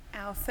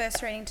Our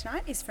first reading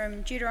tonight is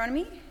from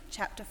Deuteronomy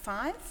chapter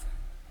 5,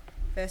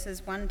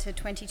 verses 1 to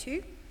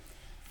 22,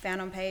 found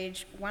on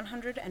page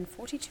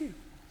 142.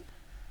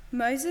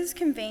 Moses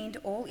convened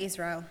all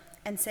Israel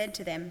and said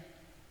to them,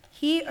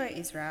 "Hear, O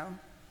Israel,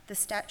 the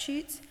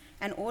statutes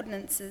and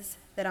ordinances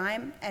that I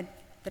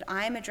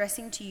am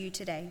addressing to you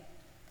today.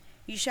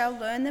 You shall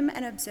learn them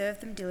and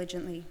observe them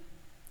diligently.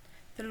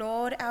 The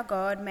Lord our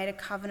God made a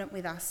covenant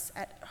with us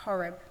at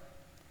Horeb.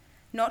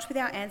 Not with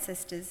our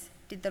ancestors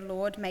did the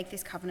Lord make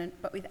this covenant,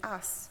 but with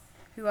us,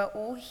 who are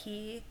all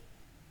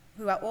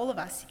of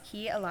us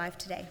here alive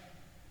today.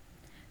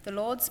 The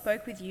Lord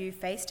spoke with you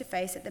face to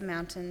face at the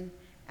mountain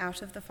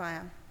out of the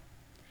fire.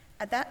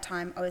 At that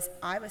time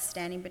I was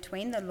standing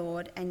between the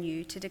Lord and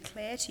you to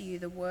declare to you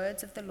the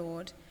words of the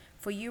Lord,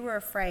 for you were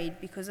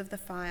afraid because of the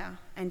fire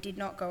and did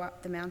not go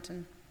up the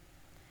mountain.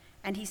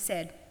 And he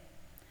said,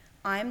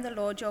 I am the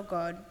Lord your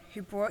God,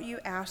 who brought you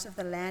out of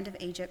the land of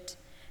Egypt,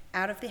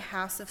 out of the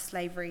house of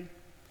slavery.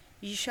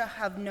 You shall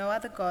have no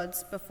other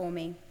gods before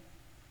me.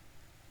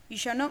 You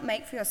shall not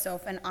make for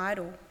yourself an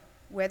idol,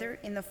 whether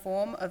in the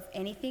form of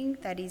anything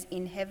that is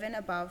in heaven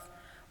above,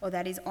 or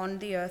that is on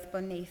the earth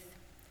beneath,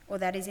 or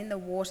that is in the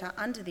water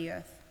under the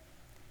earth.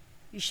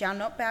 You shall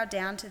not bow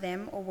down to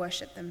them or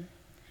worship them.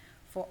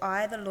 For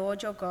I, the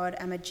Lord your God,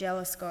 am a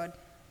jealous God,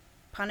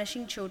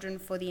 punishing children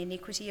for the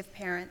iniquity of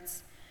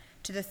parents,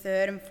 to the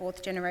 3rd and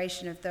 4th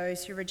generation of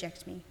those who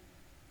reject me,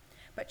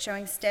 but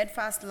showing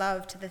steadfast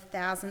love to the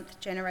 1000th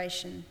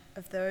generation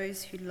of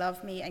those who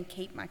love me and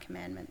keep my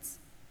commandments.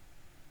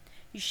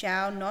 You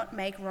shall not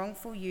make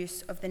wrongful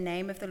use of the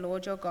name of the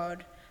Lord your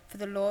God, for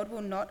the Lord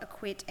will not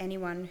acquit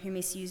anyone who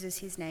misuses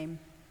his name.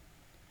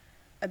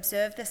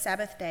 Observe the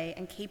Sabbath day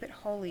and keep it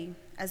holy,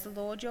 as the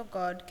Lord your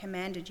God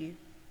commanded you.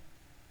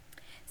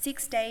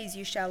 6 days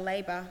you shall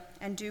labor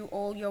and do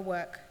all your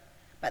work,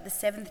 but the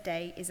 7th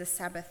day is a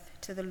Sabbath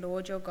to the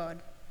Lord your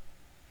God.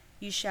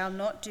 You shall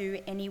not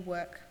do any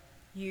work,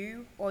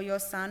 you or your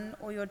son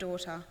or your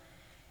daughter,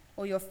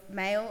 or your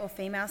male or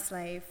female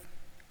slave,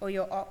 or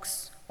your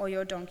ox or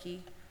your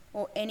donkey,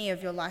 or any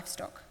of your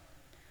livestock,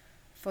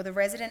 for the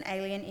resident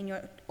alien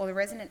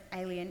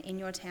in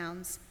your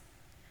towns,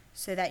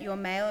 so that your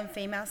male and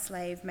female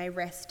slave may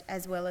rest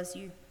as well as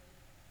you.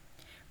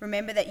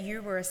 Remember that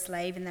you were a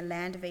slave in the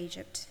land of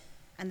Egypt,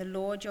 and the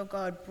Lord your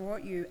God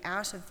brought you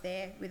out of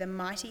there with a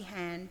mighty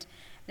hand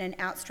and an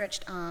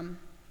outstretched arm.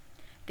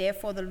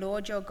 Therefore the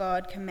Lord your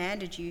God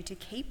commanded you to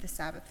keep the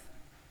Sabbath.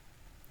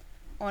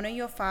 Honor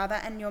your father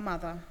and your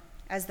mother,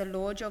 as the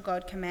Lord your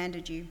God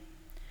commanded you,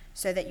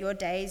 so that your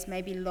days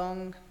may be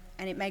long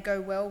and it may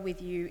go well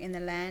with you in the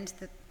land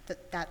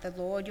that the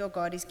Lord your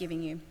God is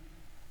giving you.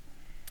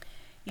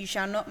 You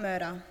shall not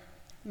murder,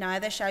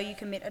 neither shall you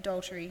commit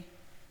adultery,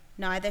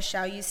 neither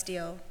shall you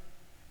steal,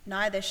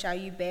 neither shall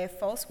you bear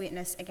false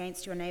witness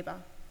against your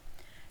neighbor,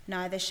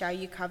 neither shall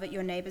you covet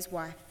your neighbor's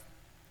wife,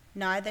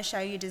 neither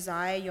shall you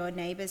desire your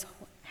neighbor's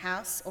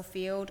house or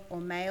field or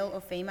male or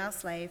female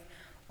slave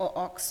or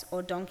ox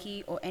or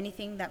donkey or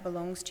anything that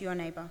belongs to your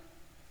neighbor.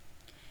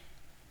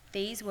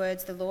 These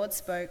words the Lord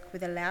spoke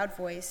with a loud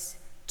voice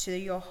to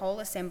your whole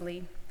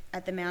assembly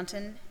at the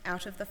mountain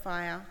out of the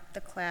fire,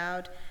 the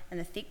cloud, and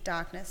the thick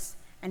darkness,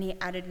 and he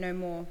added no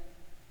more.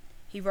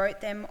 He wrote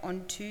them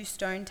on 2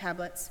 stone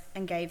tablets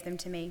and gave them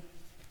to me.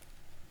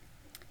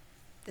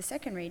 The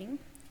second reading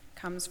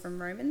comes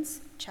from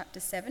Romans chapter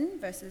 7,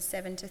 verses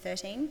 7 to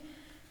 13,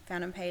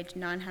 found on page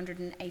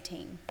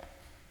 918.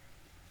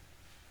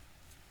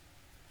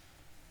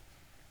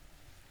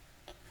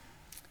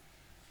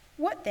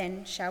 What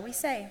then shall we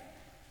say?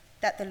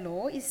 That the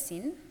law is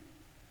sin?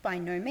 By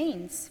no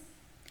means.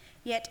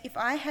 Yet if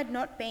I had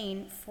not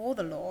been for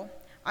the law,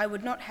 I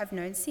would not have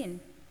known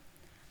sin.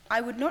 I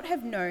would not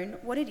have known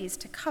what it is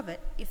to covet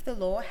if the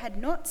law had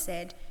not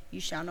said, you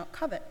shall not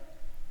covet.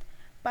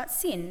 But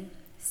sin,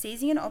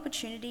 seizing an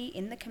opportunity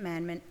in the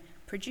commandment,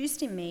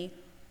 produced in me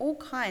all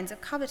kinds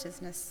of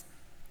covetousness.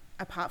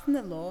 Apart from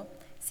the law,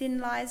 sin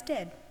lies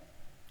dead.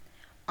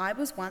 I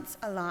was once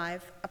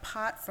alive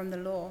apart from the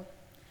law,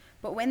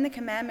 but when the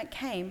commandment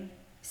came,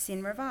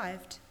 sin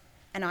revived,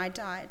 and I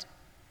died,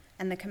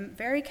 and the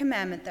very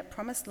commandment that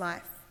promised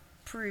life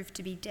proved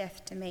to be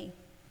death to me.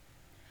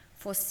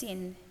 For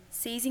sin,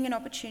 seizing an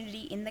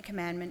opportunity in the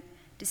commandment,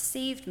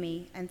 deceived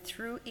me, and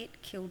through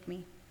it killed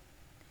me.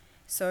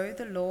 So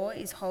the law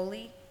is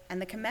holy,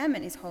 and the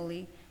commandment is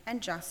holy,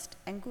 and just,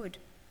 and good.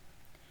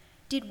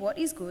 Did what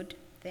is good,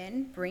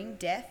 then, bring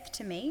death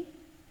to me?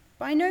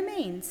 By no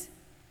means.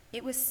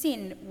 It was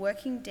sin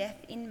working death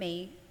in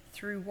me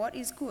through what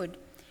is good,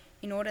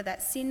 in order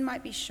that sin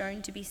might be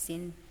shown to be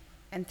sin,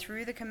 and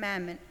through the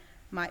commandment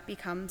might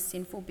become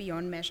sinful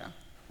beyond measure.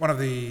 One of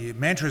the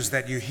mantras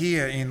that you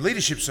hear in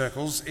leadership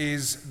circles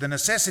is the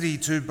necessity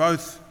to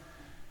both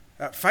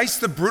face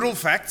the brutal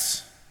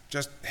facts,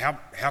 just how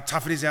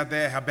tough it is out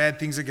there, how bad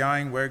things are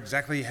going,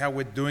 how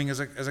we're doing as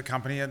a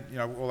company, and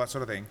all that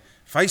sort of thing.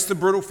 Face the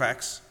brutal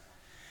facts,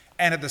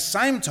 and at the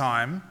same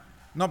time,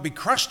 not be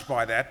crushed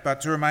by that, but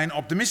to remain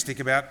optimistic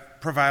about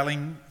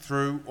prevailing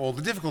through all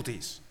the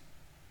difficulties.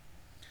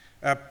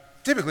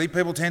 typically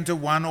people tend to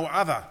one or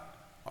other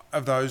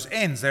of those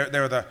ends.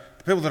 There are the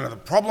people that are the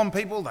problem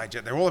people.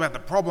 They're all about the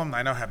problem.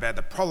 They know how bad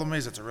the problem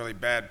is. It's a really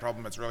bad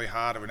problem. It's really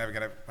hard, and we're never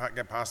going to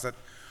get past it.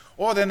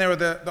 Or then there are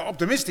the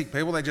optimistic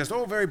people. They're just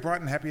all very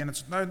bright and happy, and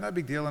it's no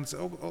big deal.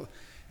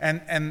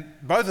 And, and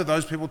both of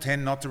those people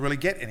tend not to really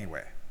get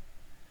anywhere.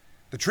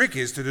 The trick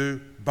is to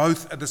do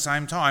both at the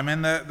same time.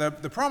 And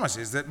the promise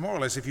is that more or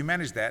less if you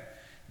manage that,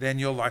 then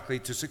you're likely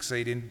to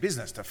succeed in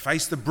business, to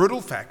face the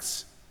brutal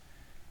facts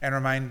and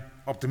remain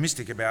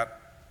optimistic about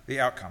the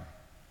outcome.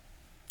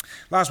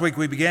 Last week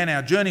we began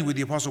our journey with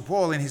the Apostle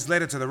Paul in his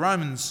letter to the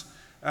Romans,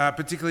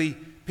 particularly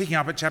picking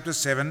up at chapter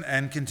 7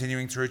 and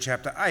continuing through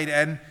chapter 8.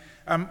 And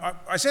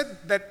I said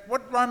that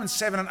what Romans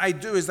 7 and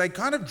 8 do is they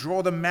kind of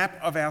draw the map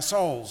of our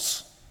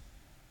souls.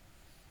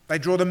 They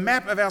draw the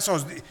map of our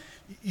souls.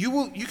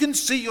 You can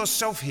see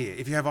yourself here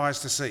if you have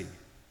eyes to see.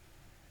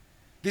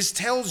 This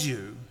tells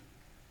you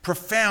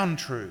profound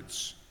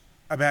truths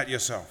about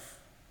yourself.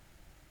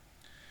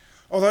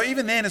 Although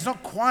even then it's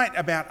not quite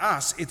about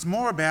us, it's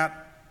more about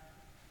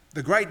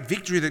the great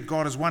victory that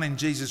God has won in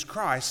Jesus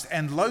Christ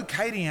and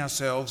locating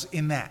ourselves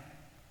in that.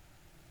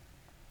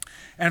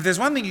 And if there's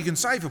one thing you can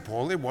say for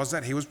Paul, it was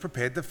that he was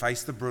prepared to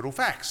face the brutal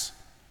facts.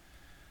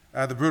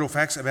 The brutal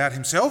facts about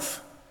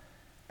himself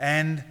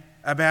and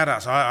about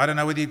us. I don't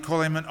know whether you'd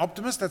call him an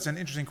optimist. That's an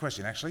interesting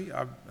question, actually.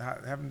 I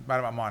haven't made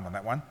up my mind on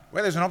that one.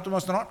 Whether he's an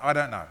optimist or not, I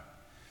don't know.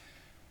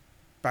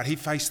 But he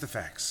faced the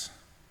facts.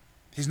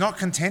 He's not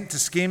content to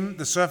skim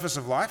the surface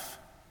of life,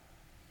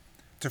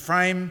 to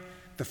frame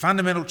the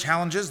fundamental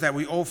challenges that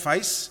we all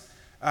face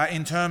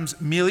in terms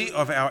merely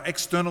of our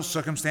external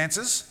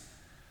circumstances,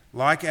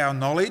 like our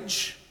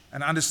knowledge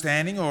and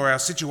understanding or our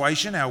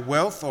situation, our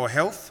wealth or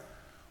health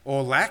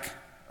or lack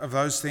of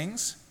those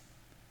things.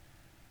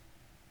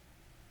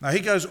 Now, he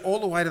goes all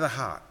the way to the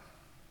heart,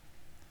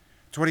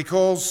 to what he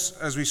calls,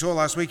 as we saw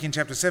last week in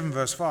chapter 7,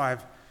 verse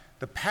 5,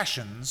 the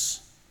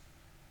passions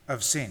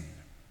of sin.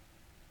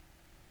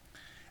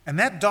 And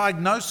that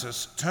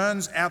diagnosis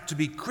turns out to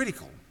be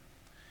critical,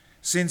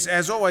 since,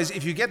 as always,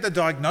 if you get the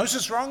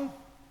diagnosis wrong,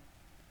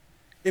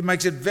 it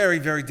makes it very,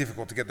 very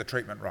difficult to get the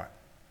treatment right.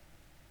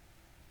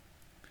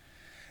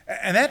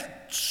 And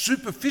that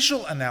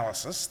superficial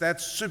analysis,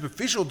 that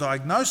superficial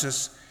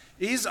diagnosis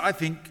is, I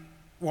think,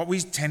 what we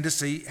tend to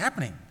see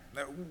happening.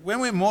 When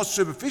we're more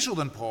superficial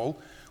than Paul,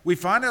 we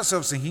find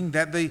ourselves thinking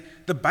that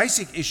the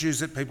basic issues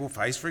that people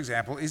face, for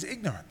example, is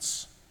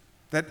ignorance.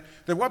 That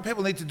what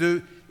people need to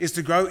do is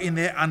to grow in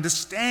their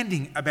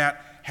understanding about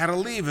how to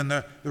live and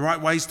the right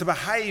ways to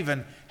behave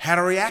and how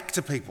to react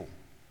to people.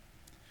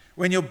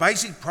 When your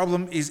basic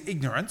problem is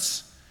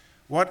ignorance,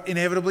 what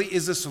inevitably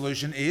is the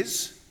solution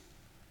is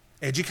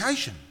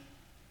education.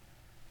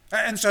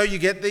 And so you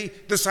get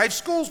the Safe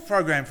Schools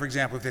program, for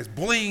example. If there's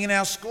bullying in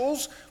our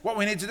schools, what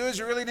we need to do is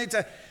we really need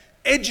to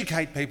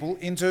educate people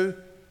into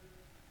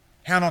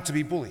how not to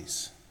be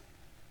bullies.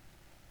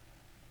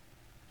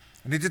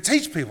 We need to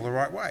teach people the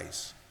right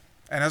ways.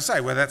 And as I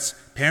say, whether that's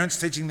parents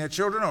teaching their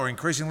children or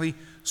increasingly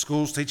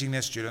schools teaching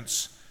their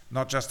students,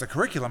 not just the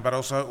curriculum, but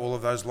also all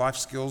of those life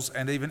skills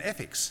and even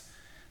ethics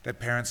that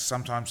parents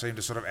sometimes seem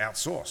to sort of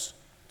outsource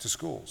to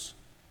schools.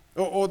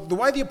 Or the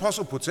way the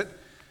apostle puts it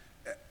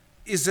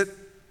is that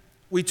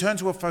we turn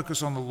to a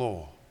focus on the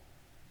law.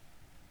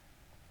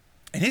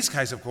 In his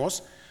case, of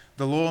course,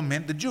 the law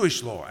meant the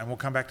Jewish law, and we'll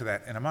come back to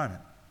that in a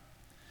moment.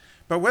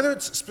 But whether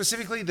it's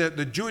specifically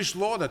the Jewish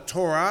law, the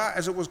Torah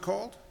as it was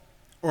called,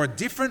 or a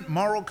different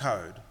moral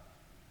code,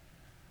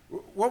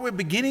 what we're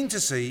beginning to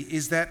see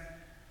is that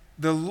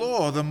the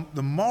law,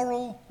 the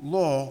moral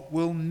law,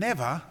 will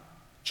never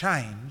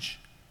change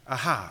a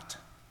heart.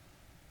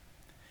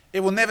 It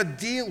will never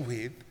deal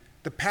with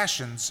the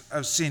passions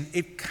of sin.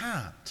 It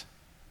can't.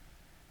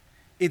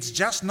 It's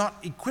just not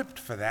equipped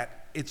for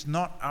that. It's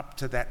not up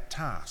to that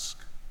task.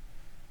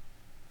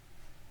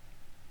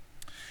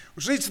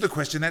 Which leads to the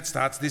question that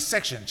starts this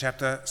section,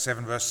 chapter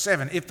 7, verse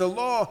 7. If the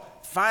law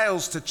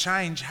fails to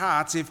change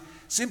hearts, if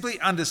simply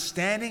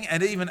understanding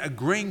and even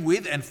agreeing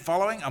with and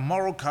following a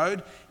moral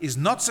code is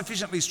not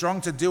sufficiently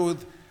strong to deal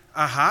with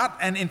a heart,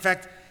 and in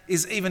fact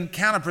is even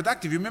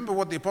counterproductive. You remember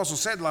what the apostle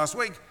said last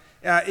week,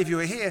 if you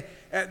were here,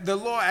 the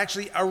law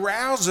actually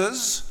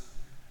arouses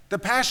the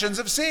passions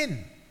of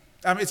sin.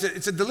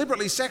 It's a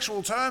deliberately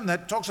sexual term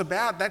that talks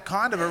about that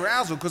kind of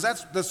arousal, because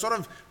that's the sort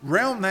of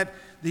realm that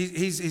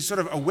he's sort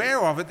of aware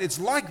of. It's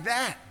like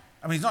that.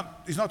 I mean, he's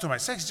not talking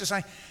about sex. He's just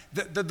saying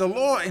that the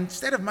law,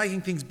 instead of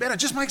making things better,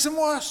 just makes them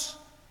worse.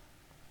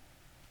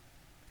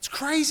 It's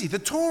crazy. The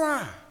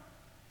Torah.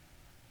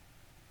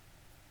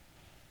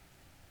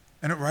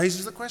 And it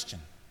raises the question,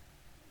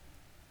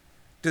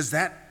 does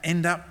that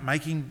end up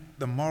making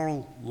the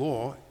moral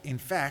law, in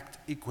fact,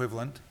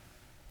 equivalent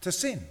to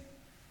sin?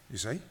 You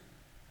see?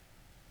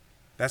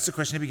 That's the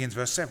question he begins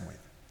verse 7 with.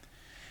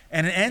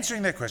 And in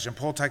answering that question,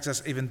 Paul takes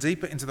us even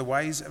deeper into the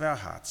ways of our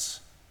hearts.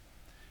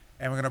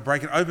 And we're going to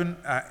break it open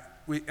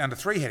under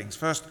three headings.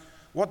 First,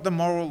 what the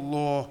moral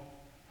law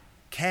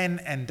can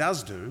and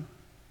does do.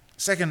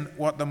 Second,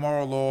 what the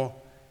moral law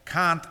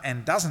can't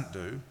and doesn't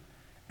do.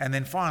 and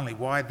then finally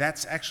why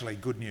that's actually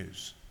good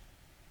news,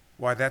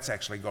 why that's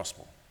actually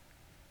gospel.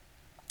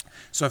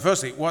 So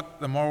firstly,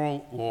 what the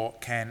moral law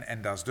can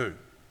and does do.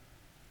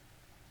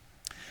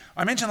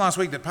 I mentioned last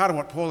week that part of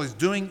what Paul is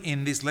doing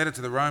in this letter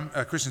to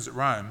the Christians at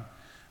Rome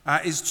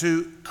is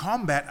to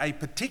combat a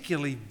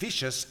particularly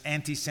vicious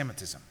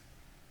anti-Semitism.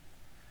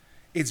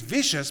 It's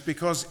vicious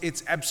because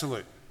it's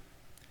absolute.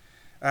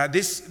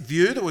 This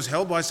view that was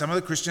held by some of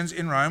the Christians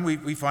in Rome,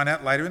 we find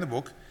out later in the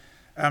book,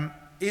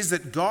 is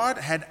that God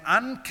had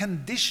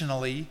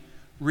unconditionally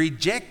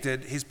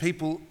rejected his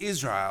people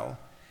Israel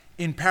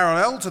in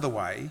parallel to the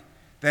way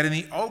that in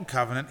the Old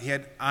Covenant he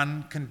had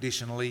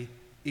unconditionally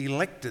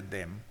elected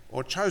them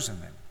or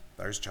chosen them,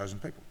 those chosen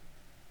people.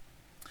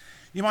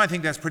 You might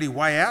think that's pretty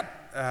way out.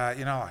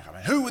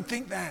 Who would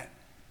think that?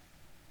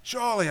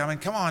 Surely,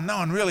 come on, no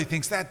one really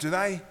thinks that, do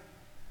they?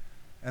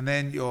 And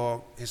then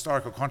your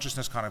historical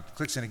consciousness kind of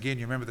clicks in again.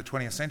 You remember the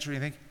 20th century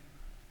and you think,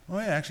 oh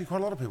yeah, actually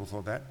quite a lot of people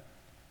thought that.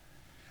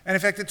 And in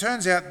fact, it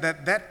turns out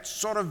that that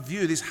sort of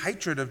view, this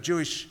hatred of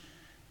Jewish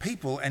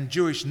people and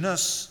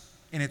Jewishness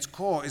in its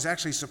core, is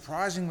actually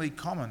surprisingly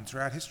common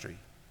throughout history.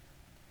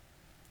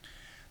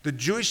 The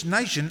Jewish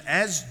nation,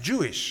 as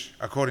Jewish,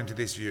 according to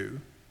this view,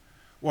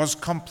 was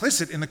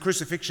complicit in the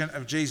crucifixion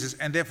of Jesus,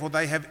 and therefore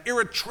they have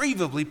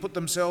irretrievably put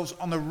themselves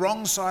on the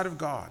wrong side of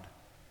God.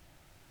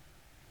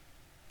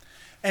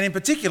 And in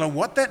particular,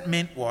 what that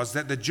meant was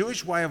that the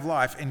Jewish way of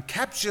life,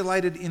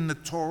 encapsulated in the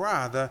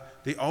Torah,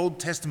 the Old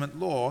Testament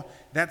law,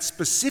 that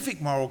specific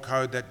moral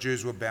code that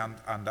Jews were bound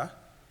under,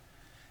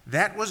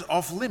 that was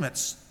off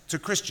limits to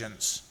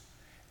Christians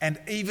and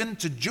even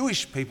to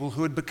Jewish people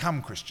who had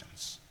become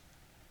Christians.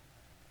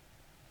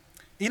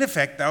 In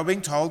effect, they were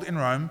being told in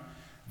Rome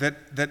that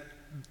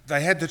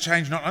they had to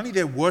change not only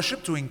their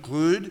worship to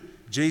include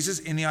Jesus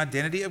in the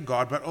identity of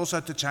God, but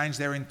also to change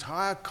their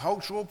entire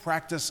cultural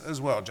practice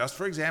as well. Just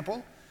for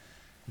example,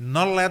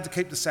 not allowed to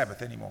keep the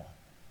Sabbath anymore.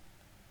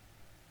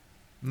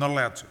 Not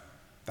allowed to.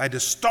 They had to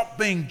stop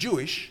being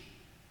Jewish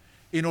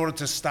in order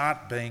to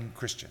start being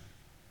Christian.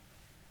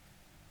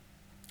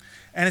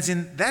 And it's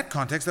in that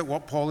context that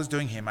what Paul is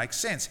doing here makes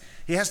sense.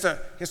 He has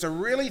to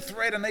really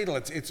thread a needle.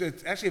 It's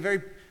actually a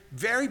very,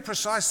 very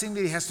precise thing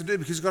that he has to do,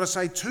 because he's got to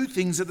say two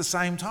things at the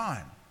same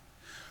time.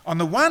 On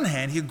the one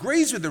hand, he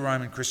agrees with the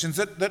Roman Christians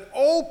that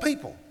all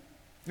people,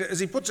 as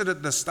he puts it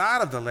at the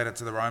start of the letter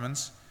to the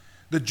Romans,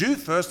 the Jew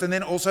first and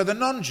then also the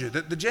non-Jew,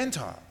 the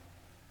Gentile,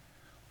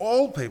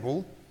 all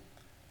people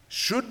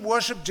should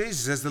worship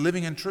Jesus as the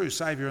living and true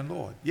Saviour and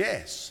Lord.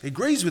 Yes, he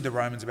agrees with the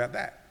Romans about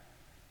that.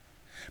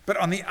 But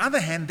on the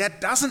other hand,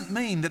 that doesn't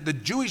mean that the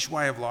Jewish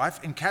way of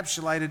life,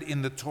 encapsulated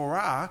in the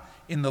Torah,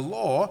 in the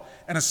law,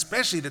 and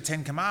especially the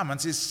Ten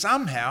Commandments, is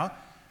somehow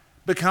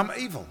become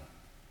evil.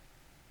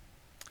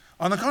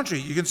 On the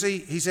contrary, you can see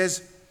he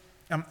says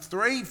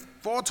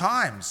 3-4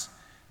 times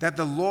that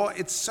the law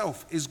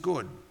itself is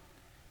good.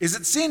 Is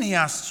it sin, he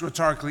asks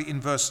rhetorically in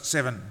verse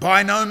 7?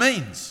 By no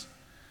means.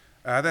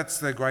 That's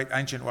the great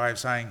ancient way of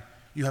saying,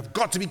 you have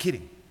got to be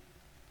kidding.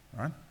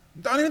 Right?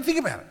 Don't even think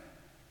about it.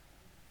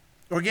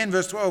 Or again,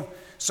 verse 12,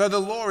 so the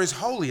law is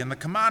holy and the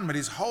commandment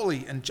is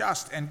holy and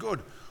just and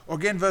good. Or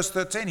again, verse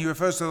 13, he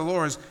refers to the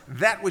law as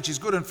that which is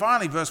good. And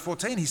finally, verse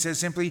 14, he says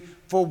simply,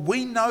 for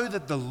we know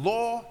that the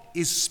law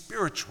is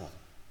spiritual.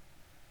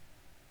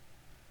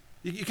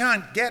 You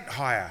can't get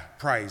higher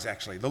praise,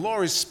 actually. The law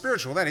is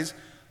spiritual. That is,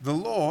 the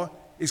law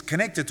is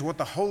connected to what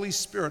the Holy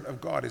Spirit of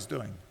God is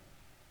doing.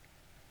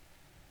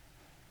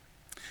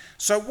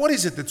 So what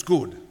is it that's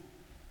good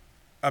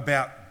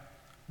about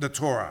the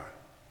Torah,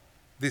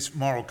 this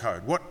moral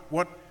code?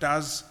 What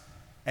does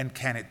and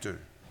can it do?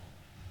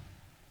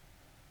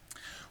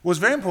 Well, it's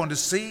very important to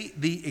see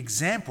the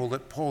example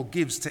that Paul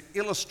gives to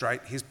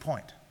illustrate his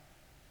point.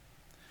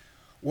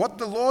 What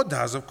the law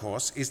does, of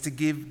course, is to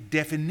give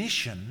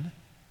definition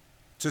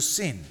to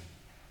sin.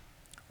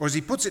 Or as he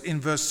puts it in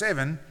verse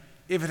 7,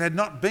 if it had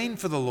not been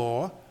for the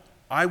law,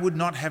 I would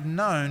not have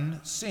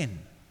known sin.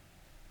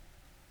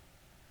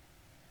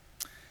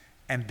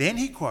 And then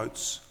he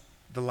quotes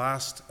the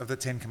last of the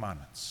Ten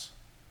Commandments.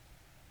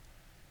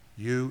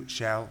 You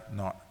shall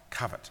not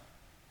covet.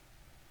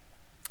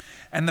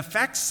 And the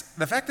fact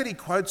that he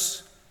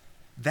quotes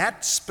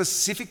that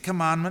specific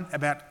commandment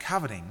about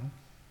coveting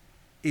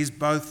is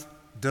both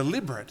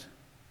deliberate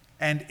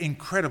and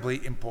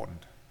incredibly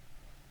important.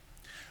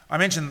 I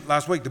mentioned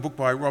last week the book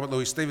by Robert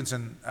Louis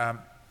Stevenson, A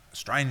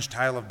Strange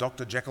Tale of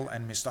Dr. Jekyll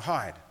and Mr.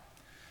 Hyde.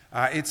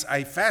 It's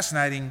a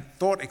fascinating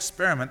thought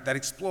experiment that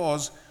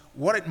explores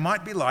what it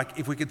might be like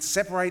if we could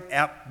separate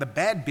out the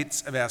bad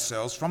bits of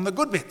ourselves from the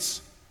good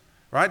bits.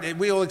 Right?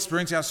 We all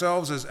experience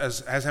ourselves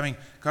as having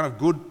kind of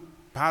good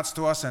parts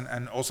to us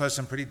and also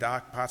some pretty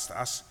dark parts to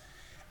us.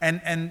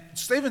 And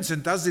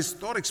Stevenson does this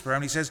thought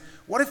experiment. He says,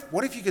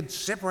 what if you could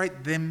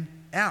separate them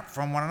out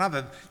from one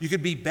another? You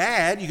could be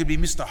bad, you could be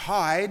Mr.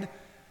 Hyde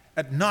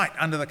at night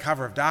under the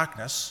cover of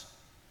darkness.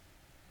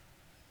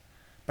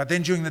 But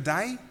then during the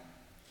day,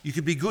 you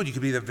could be good. You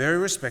could be the very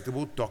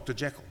respectable Dr.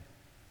 Jekyll.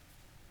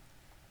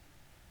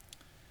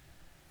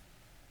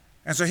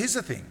 And so here's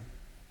the thing.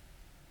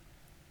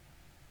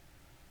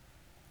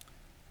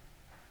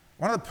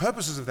 One of the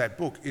purposes of that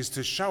book is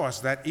to show us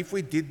that if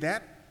we did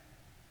that,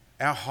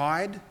 our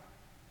hide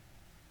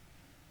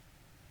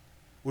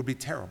would be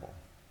terrible.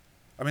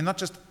 I mean, not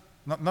just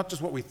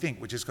what we think,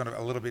 which is kind of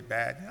a little bit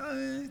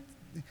bad.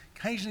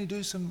 Occasionally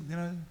do some,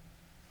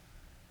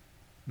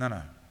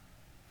 No.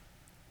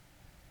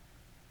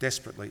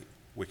 Desperately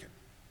wicked.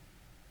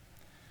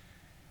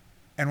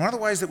 And one of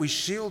the ways that we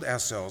shield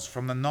ourselves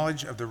from the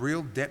knowledge of the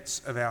real depths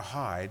of our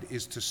hide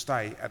is to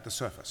stay at the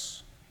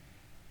surface.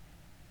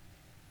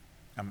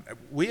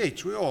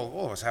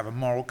 All of us have a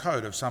moral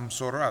code of some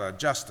sort or other,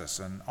 justice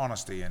and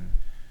honesty and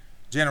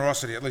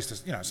generosity, at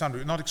least,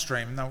 some, not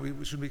extreme, no, we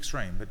shouldn't be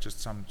extreme, but just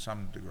some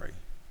degree.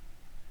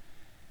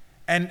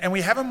 And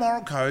we have a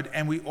moral code,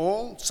 and we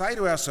all say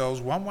to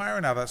ourselves one way or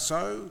another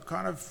so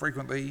kind of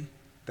frequently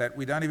that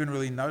we don't even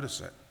really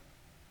notice it.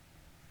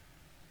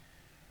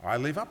 I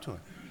live up to it.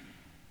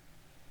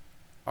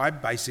 I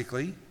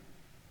basically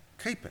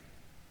keep it.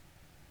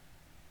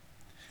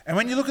 And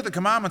when you look at the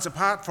commandments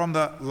apart from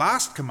the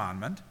last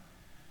commandment,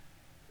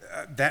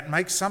 that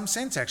makes some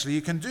sense actually.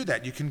 You can do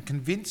that. You can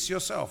convince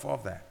yourself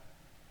of that.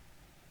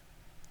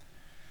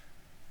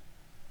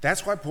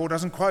 That's why Paul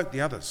doesn't quote the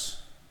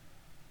others.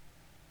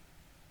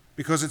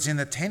 Because it's in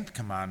the 10th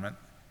commandment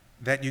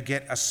that you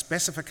get a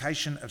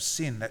specification of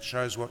sin that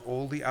shows what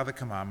all the other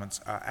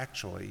commandments are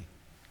actually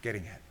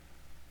getting at.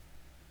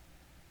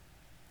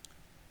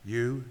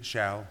 You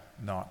shall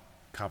not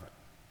covet.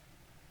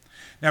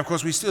 Now, of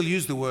course, we still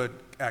use the word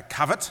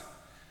covet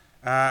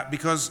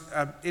because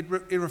it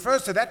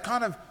refers to that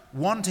kind of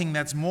wanting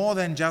that's more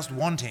than just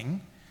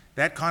wanting,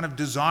 that kind of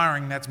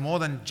desiring that's more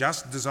than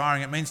just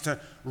desiring. It means to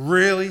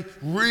really,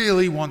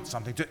 really want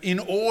something, to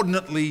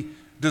inordinately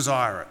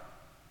desire it.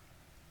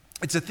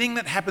 It's a thing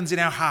that happens in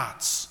our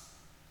hearts.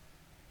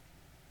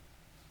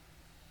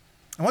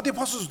 And what the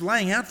apostle is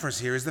laying out for us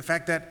here is the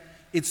fact that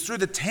it's through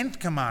the 10th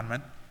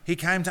commandment he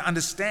came to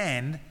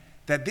understand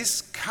that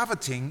this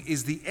coveting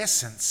is the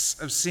essence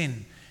of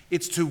sin.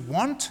 It's to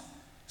want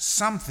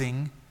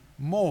something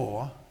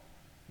more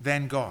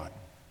than God.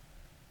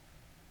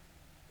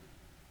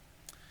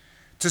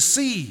 To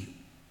see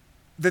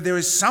that there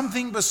is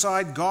something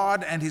beside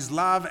God and his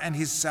love and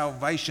his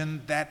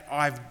salvation that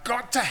I've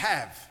got to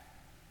have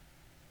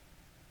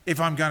if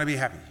I'm going to be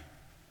happy.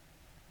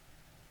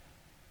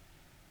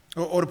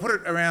 Or to put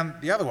it around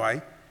the other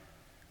way,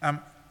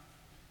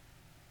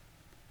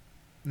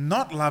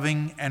 not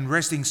loving and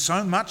resting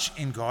so much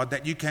in God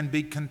that you can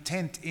be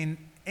content in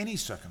any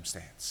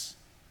circumstance,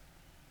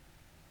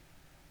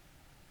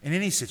 in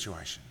any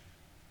situation.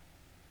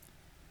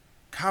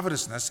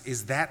 Covetousness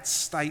is that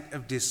state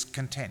of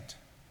discontent.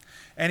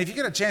 And if you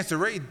get a chance to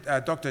read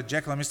Dr.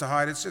 Jekyll and Mr.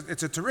 Hyde,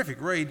 it's a terrific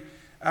read.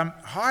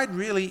 Hyde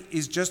really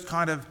is just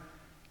kind of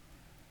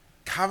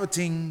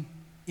coveting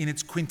in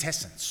its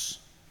quintessence.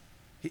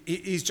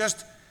 He's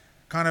just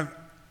kind of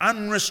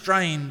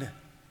unrestrained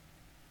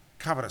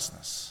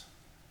covetousness.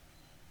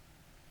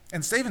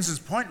 And Stevenson's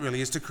point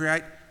really is to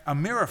create a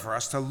mirror for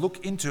us to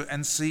look into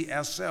and see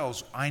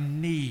ourselves. I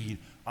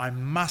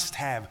must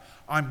have,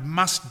 I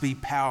must be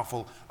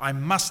powerful, I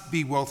must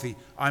be wealthy,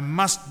 I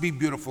must be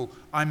beautiful,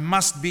 I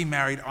must be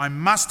married, I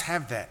must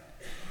have that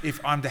if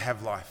I'm to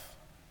have life.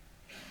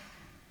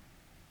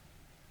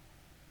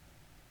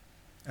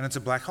 And it's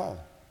a black hole.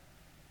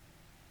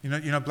 You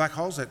know black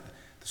holes, that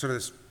sort of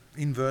this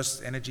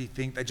inverse energy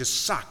thing, they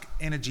just suck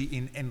energy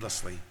in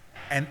endlessly.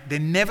 And they're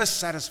never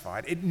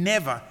satisfied. It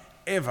never,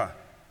 ever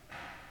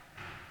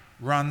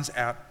runs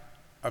out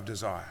of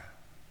desire.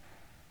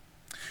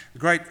 The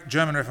great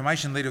German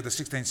Reformation leader of the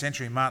 16th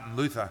century, Martin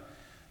Luther,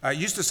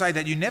 used to say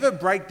that you never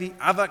break the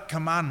other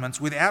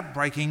commandments without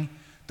breaking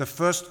the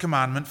first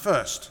commandment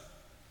first.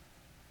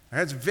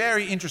 That's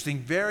very interesting,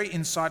 very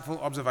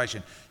insightful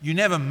observation. You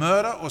never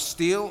murder or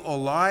steal or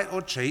lie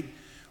or cheat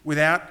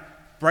without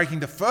breaking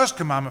the first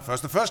commandment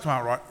first, the first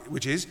commandment,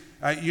 which is,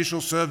 you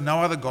shall serve no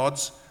other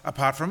gods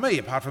apart from me,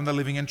 apart from the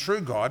living and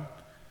true God,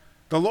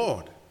 the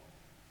Lord.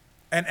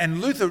 And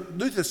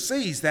Luther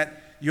sees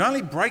that you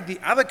only break the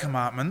other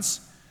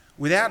commandments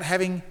without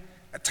having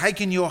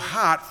taken your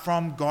heart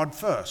from God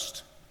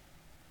first.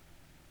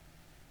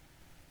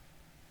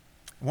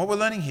 And what we're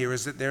learning here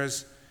is that there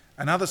is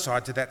another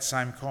side to that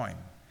same coin.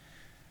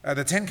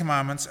 The 10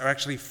 Commandments are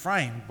actually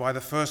framed by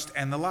the first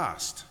and the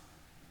last.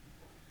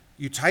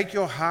 You take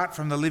your heart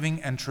from the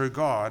living and true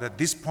God at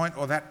this point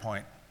or that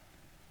point,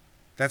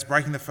 that's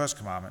breaking the first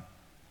commandment,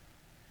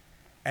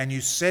 and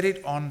you set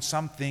it on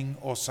something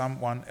or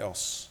someone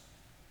else,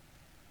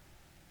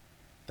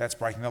 that's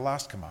breaking the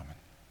last commandment.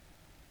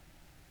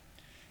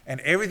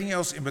 And everything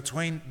else in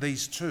between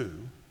these two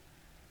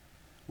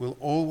will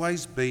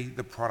always be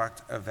the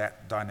product of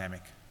that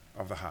dynamic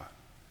of the heart.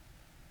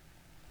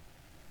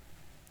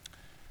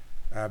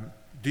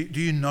 Do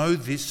you know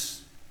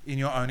this in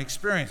your own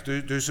experience?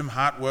 Do some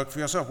heart work for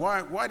yourself.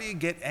 Why do you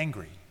get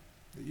angry?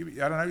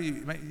 I don't know.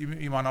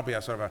 You might not be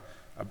a sort of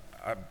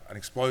an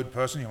explode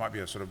person. You might be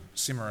a sort of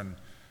simmer and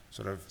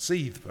sort of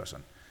seethe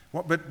person.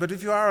 But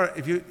if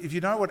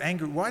you know what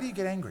anger, why do you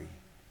get angry?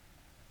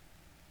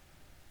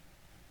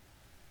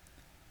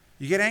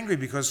 You get angry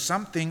because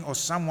something or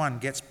someone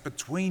gets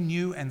between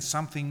you and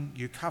something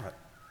you covet.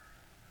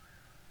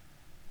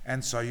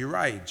 And so you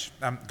rage.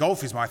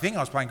 Golf is my thing. I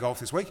was playing golf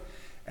this week.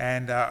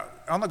 And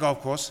on the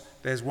golf course,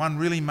 there's one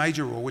really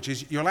major rule, which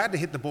is you're allowed to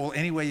hit the ball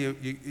anywhere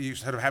you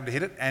sort of have to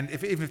hit it. And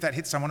even if that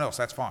hits someone else,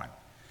 that's fine.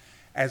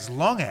 As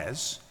long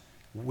as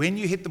when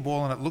you hit the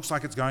ball and it looks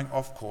like it's going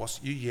off course,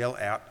 you yell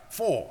out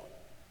 4.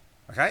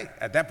 Okay?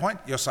 At that point,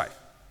 you're safe.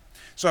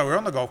 So we're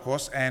on the golf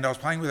course, and I was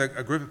playing with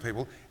a group of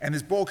people, and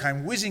this ball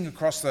came whizzing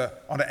across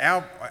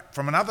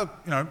from another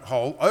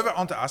hole over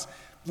onto us,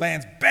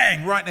 lands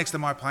bang right next to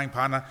my playing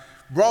partner,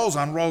 rolls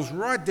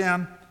right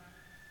down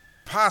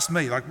past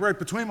me, like right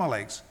between my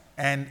legs,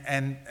 and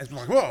it's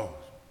like, whoa,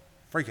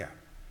 freak out.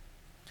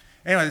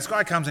 Anyway, this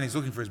guy comes and he's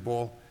looking for his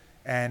ball,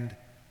 and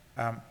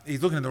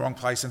he's looking in the wrong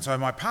place, and so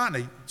my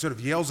partner sort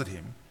of yells at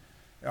him,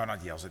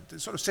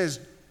 sort of says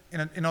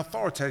in an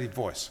authoritative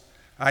voice,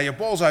 your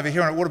ball's over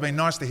here and it would have been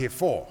nice to hear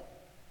 4.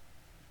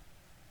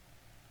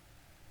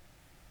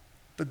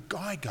 The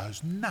guy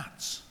goes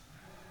nuts.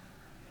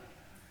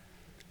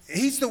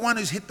 He's the one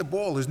who's hit the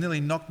ball, who's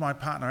nearly knocked my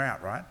partner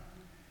out, right?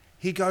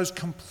 He goes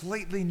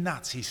completely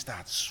nuts. He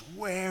starts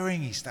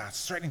swearing. He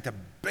starts threatening to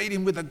beat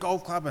him with a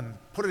golf club and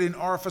put it in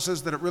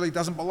orifices that it really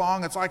doesn't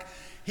belong. It's like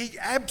he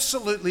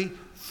absolutely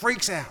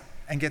freaks out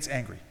and gets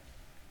angry.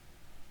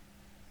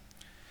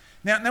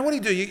 Now what do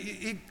you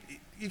do?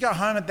 You go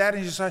home at that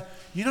and you just say,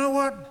 you know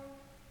what?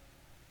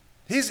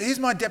 Here's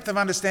my depth of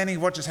understanding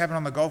of what just happened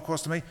on the golf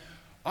course to me.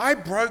 I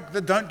broke the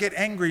don't get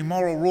angry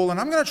moral rule, and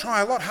I'm going to try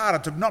a lot harder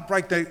to not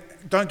break the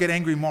don't get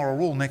angry moral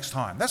rule next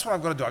time. That's what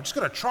I've got to do. I've just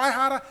got to try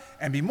harder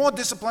and be more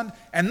disciplined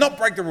and not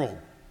break the rule.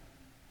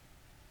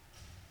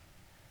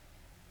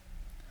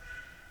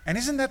 And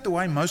isn't that the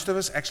way most of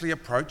us actually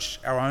approach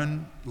our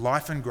own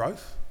life and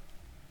growth?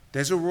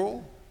 There's a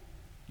rule,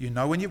 you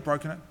know when you've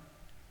broken it,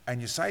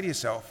 and you say to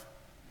yourself,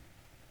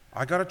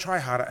 I got to try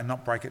harder and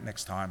not break it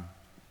next time.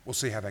 We'll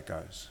see how that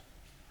goes.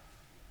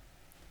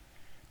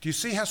 Do you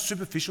see how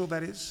superficial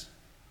that is?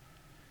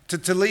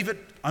 To leave it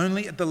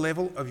only at the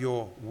level of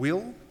your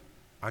will,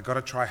 I got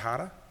to try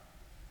harder.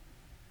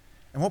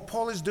 And what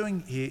Paul is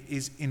doing here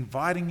is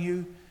inviting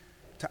you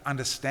to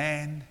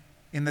understand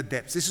in the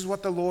depths. This is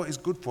what the law is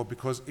good for,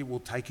 because it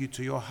will take you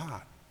to your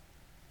heart.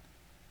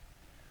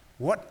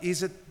 What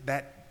is it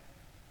that,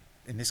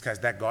 in this case,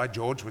 that guy,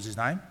 George was his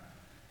name,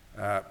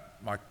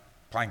 my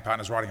playing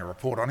partner's writing a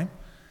report on him.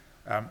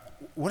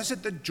 What is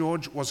it that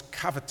George was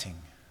coveting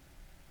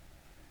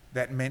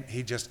that meant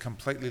he just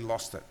completely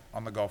lost it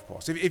on the golf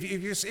course? If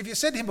you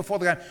said to him before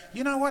the game,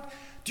 you know what,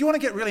 do you want to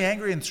get really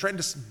angry and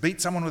threaten to beat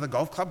someone with a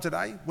golf club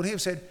today? Would he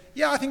have said,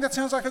 yeah, I think that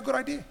sounds like a good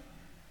idea?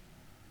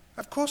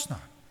 Of course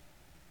not.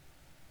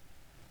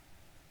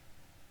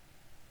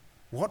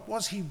 What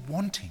was he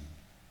wanting?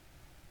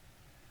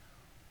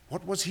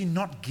 What was he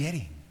not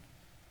getting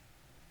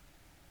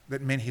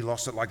that meant he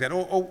lost it like that?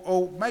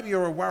 Or maybe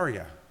you're a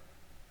worrier.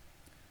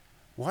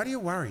 Why do you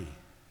worry?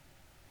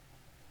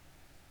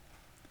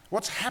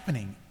 What's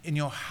happening in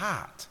your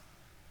heart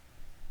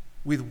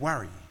with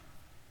worry?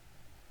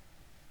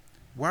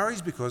 Worry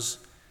is because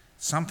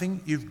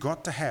something you've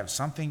got to have,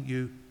 something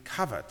you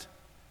covet,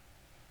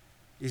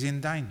 is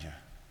in danger.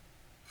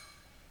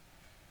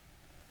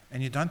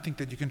 And you don't think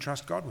that you can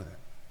trust God with it.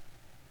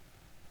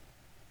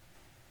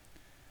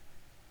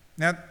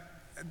 Now,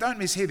 don't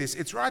mishear this.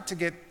 It's right to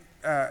get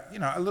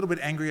a little bit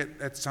angry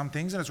at some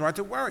things, and it's right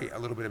to worry a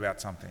little bit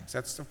about some things.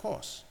 That's of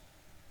course.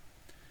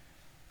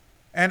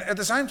 And at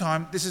the same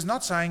time, this is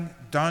not saying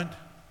don't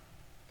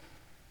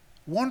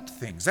want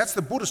things. That's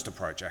the Buddhist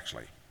approach,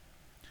 actually.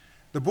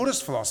 The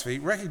Buddhist philosophy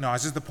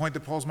recognises the point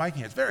that Paul's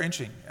making. It's very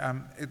interesting.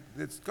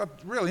 It's got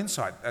real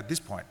insight at this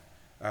point,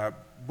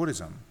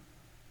 Buddhism,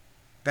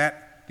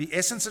 that the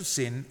essence of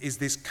sin is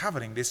this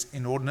coveting, this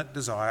inordinate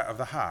desire of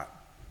the heart.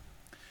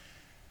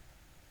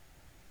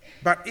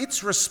 But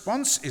its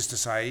response is to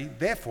say,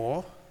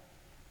 therefore,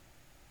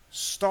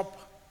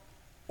 stop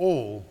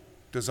all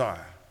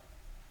desire.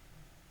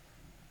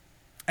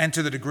 And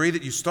to the degree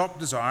that you stop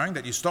desiring,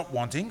 that you stop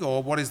wanting,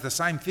 or what is the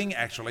same thing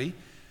actually,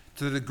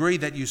 to the degree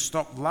that you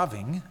stop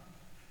loving,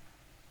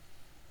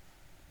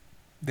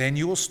 then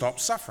you will stop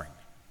suffering.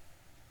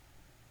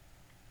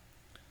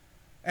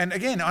 And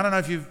again, I don't know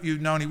if you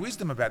know any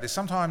wisdom about this.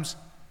 Sometimes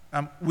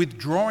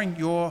withdrawing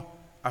your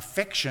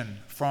affection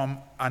from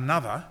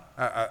another,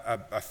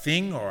 a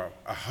thing or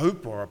a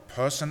hope or a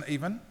person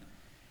even,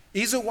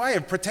 is a way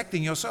of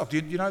protecting yourself. Do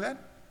you know that?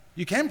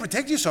 You can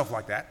protect yourself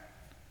like that.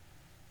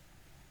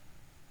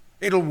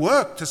 It'll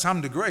work to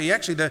some degree.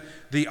 Actually,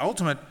 the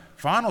ultimate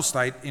final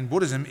state in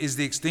Buddhism is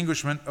the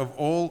extinguishment of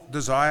all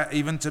desire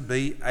even to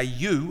be a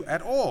you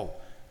at all,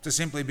 to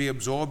simply be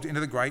absorbed into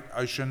the great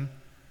ocean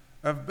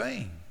of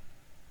being.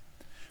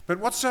 But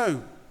what's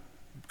so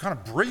kind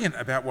of brilliant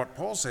about what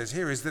Paul says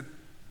here is that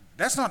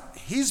that's not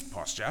his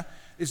posture.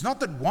 It's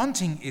not that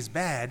wanting is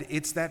bad,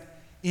 it's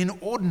that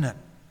inordinate,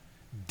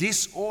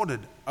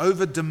 disordered,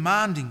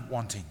 over-demanding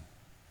wanting.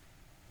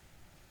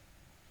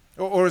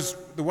 Or as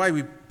the way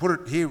we put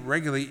it here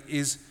regularly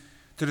is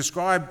to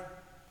describe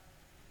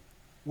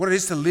what it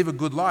is to live a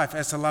good life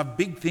as to love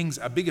big things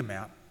a big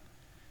amount,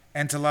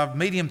 and to love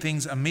medium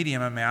things a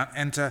medium amount,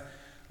 and to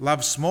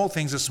love small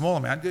things a small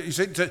amount. You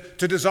see,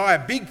 to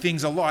desire big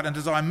things a lot and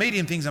desire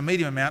medium things a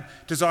medium amount,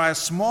 desire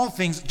small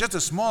things just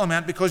a small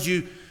amount because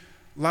you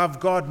love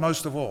God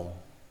most of all.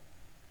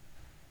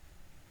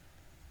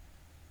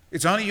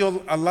 It's only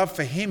a love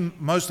for him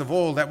most of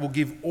all that will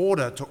give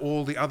order to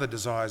all the other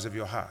desires of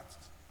your heart.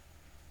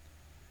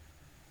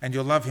 And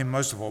you'll love him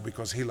most of all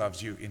because he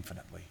loves you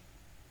infinitely.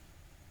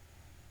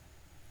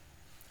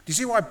 Do you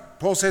see why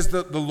Paul says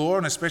that the law,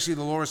 and especially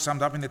the law is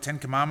summed up in the 10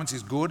 Commandments,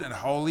 is good and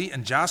holy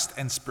and just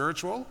and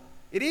spiritual?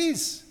 It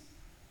is.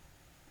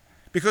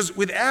 Because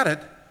without it,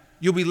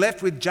 you'll be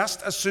left with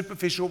just a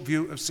superficial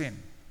view of sin.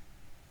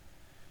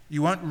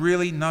 You won't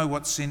really know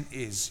what sin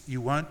is.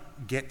 You won't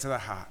get to the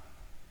heart.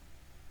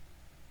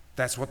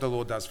 That's what the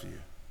law does for you.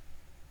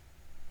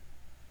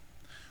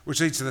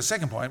 Which leads to the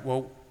second point.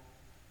 Well,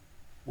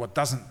 what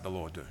doesn't the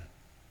law do?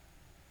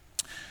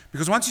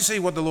 Because once you see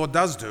what the law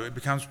does do, it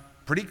becomes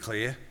pretty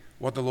clear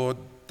what the law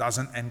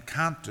doesn't and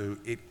can't do.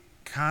 It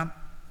can't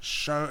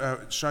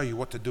show you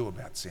what to do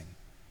about sin.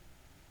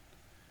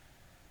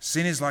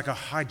 Sin is like a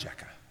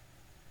hijacker.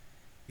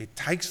 It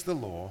takes the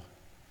law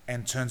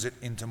and turns it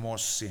into more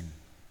sin.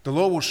 The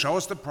law will show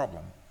us the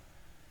problem.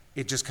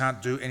 It just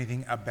can't do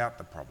anything about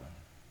the problem.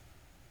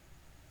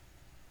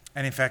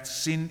 And in fact,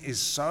 sin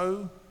is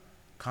so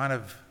kind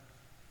of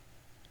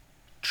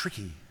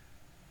tricky,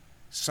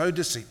 so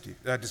deceptive,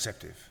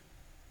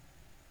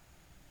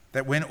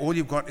 that when all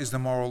you've got is the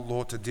moral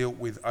law to deal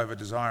with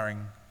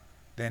over-desiring,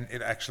 then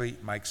it actually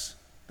makes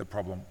the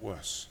problem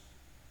worse.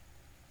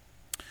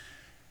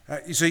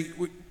 You see,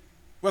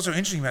 what's so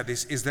interesting about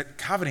this is that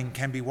coveting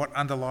can be what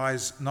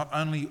underlies not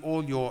only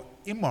all your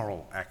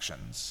immoral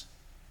actions,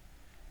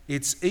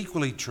 it's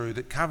equally true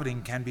that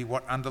coveting can be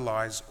what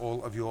underlies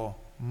all of your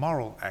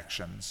moral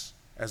actions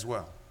as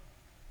well.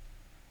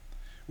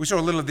 We saw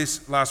a little of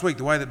this last week,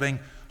 the way that being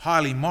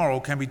highly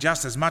moral can be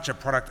just as much a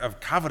product of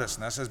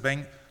covetousness as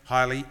being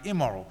highly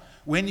immoral.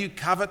 When you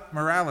covet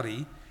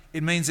morality,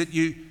 it means that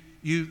you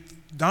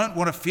don't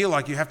want to feel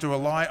like you have to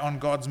rely on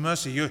God's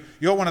mercy.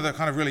 You're one of the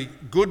kind of really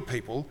good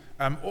people.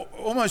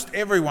 Almost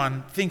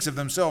everyone thinks of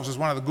themselves as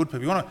one of the good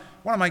people. You want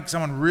to make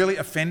someone really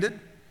offended?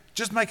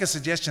 Just make a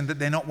suggestion that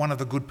they're not one of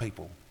the good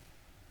people.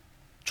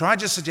 Try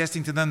just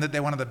suggesting to them that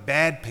they're one of the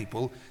bad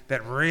people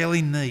that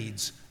really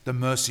needs the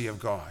mercy of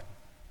God.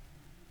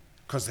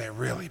 Because they're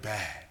really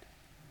bad.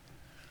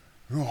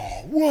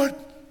 Oh, what?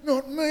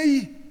 Not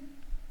me.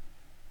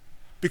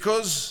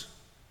 Because,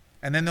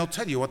 and then they'll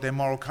tell you what their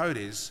moral code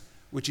is,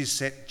 which is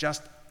set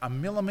just a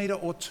millimetre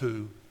or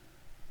two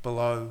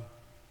below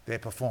their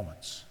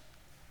performance,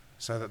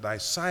 so that they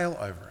sail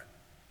over it.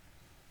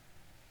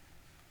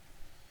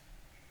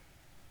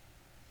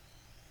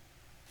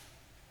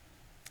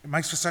 It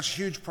makes for such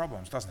huge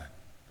problems, doesn't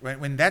it?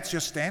 When that's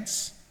your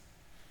stance,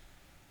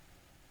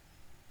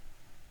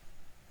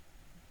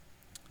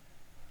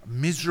 a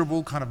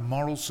miserable kind of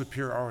moral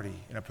superiority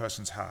in a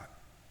person's heart.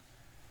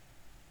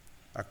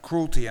 A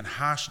cruelty and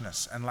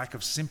harshness and lack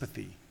of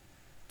sympathy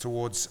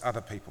towards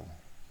other people.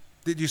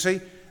 Did you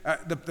see?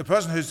 The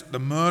person who's the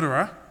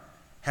murderer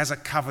has a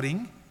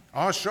coveting.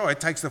 Oh, sure,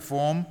 it takes the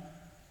form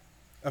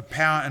of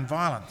power and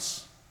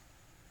violence.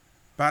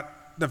 But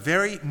the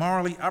very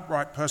morally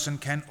upright person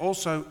can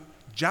also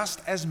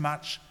just as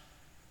much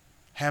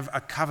have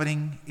a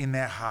coveting in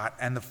their heart.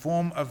 And the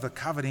form of the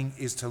coveting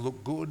is to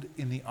look good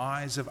in the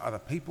eyes of other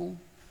people,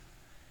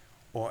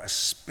 or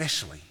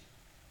especially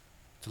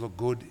to look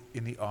good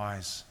in the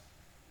eyes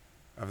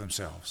of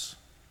themselves.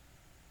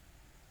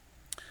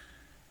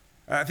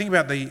 Think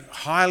about the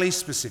highly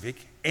specific,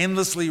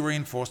 endlessly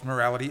reinforced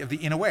morality of the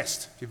inner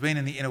West. If you've been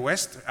in the inner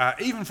West,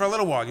 even for a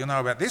little while, you'll know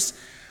about this.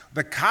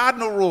 The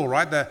cardinal rule,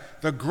 right,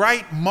 the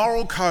great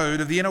moral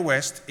code of the inner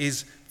West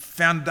is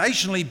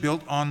foundationally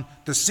built on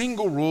the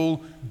single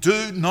rule,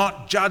 do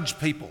not judge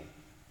people.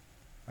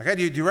 Okay,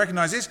 do you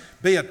recognize this?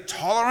 Be a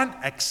tolerant,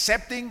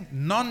 accepting,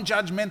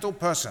 non-judgmental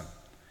person.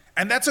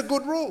 And that's a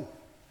good rule.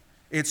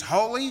 It's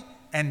holy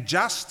and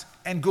just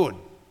and good.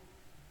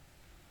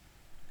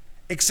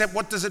 Except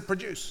what does it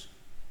produce?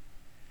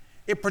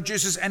 It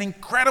produces an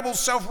incredible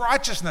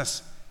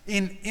self-righteousness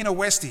in inner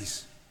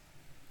Westies.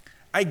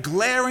 A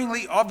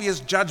glaringly obvious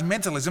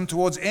judgmentalism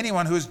towards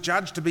anyone who is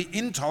judged to be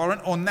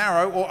intolerant or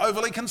narrow or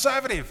overly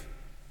conservative.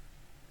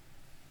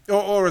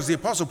 Or as the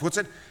apostle puts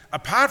it,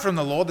 apart from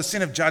the law, the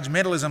sin of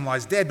judgmentalism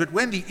lies dead. But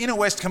when the inner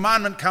West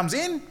commandment comes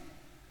in,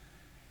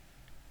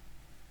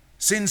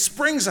 sin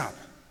springs up.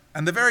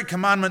 And the very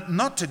commandment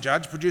not to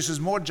judge produces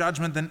more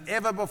judgment than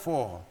ever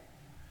before.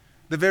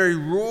 The very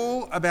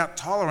rule about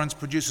tolerance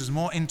produces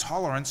more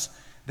intolerance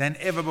than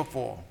ever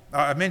before.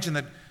 I mentioned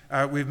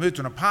that we've moved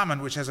to an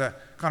apartment which has a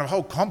kind of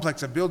whole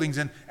complex of buildings,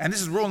 and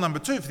this is rule number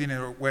 2 for the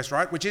inner West,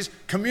 right, which is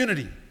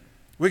community.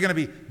 We're going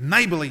to be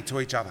neighbourly to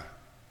each other.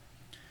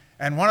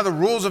 And one of the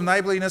rules of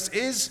neighbourliness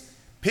is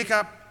pick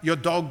up your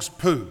dog's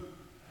poo.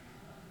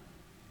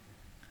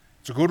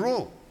 It's a good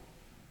rule.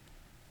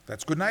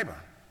 That's good neighbour.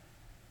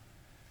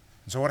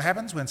 And so what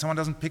happens when someone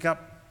doesn't pick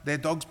up their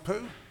dog's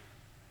poo,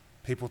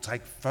 people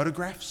take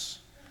photographs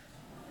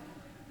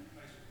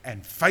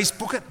and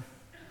Facebook it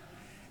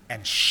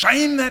and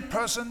shame that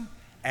person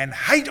and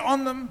hate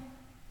on them.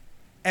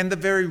 And the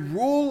very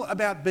rule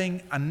about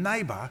being a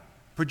neighbour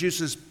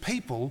produces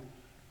people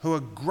who are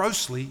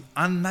grossly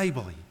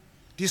unneighbourly.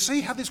 Do you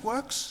see how this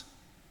works?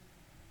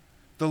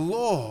 The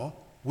law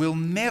will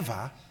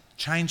never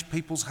change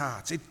people's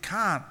hearts. It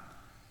can't.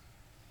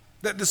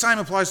 The same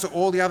applies to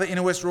all the other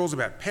Inner West rules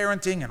about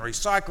parenting and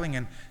recycling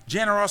and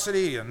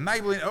generosity and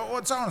neighbourly,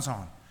 and so on and so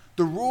on.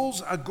 The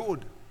rules are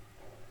good.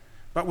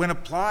 But when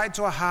applied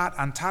to a heart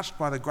untouched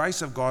by the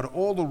grace of God,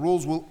 all the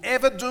rules will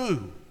ever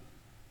do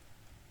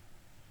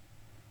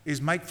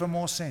is make for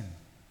more sin.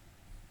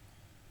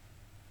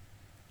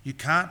 You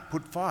can't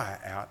put fire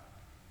out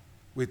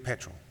with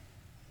petrol.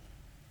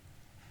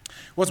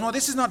 What's more,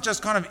 this is not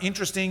just kind of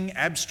interesting,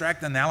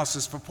 abstract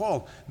analysis for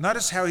Paul.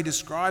 Notice how he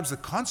describes the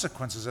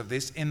consequences of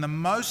this in the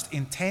most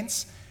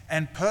intense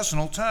and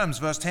personal terms.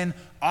 Verse 10,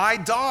 I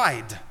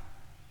died.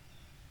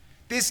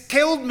 This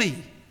killed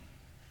me.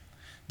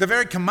 The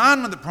very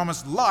commandment that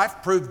promised life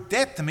proved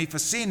death to me, for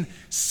sin,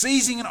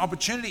 seizing an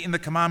opportunity in the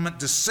commandment,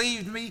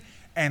 deceived me,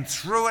 and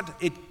through it,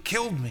 it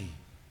killed me.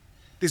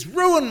 This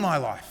ruined my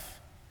life.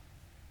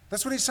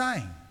 That's what he's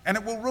saying. And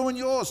it will ruin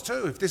yours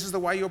too if this is the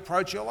way you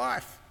approach your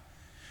life.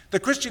 The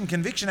Christian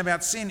conviction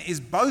about sin is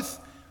both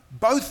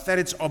that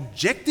it's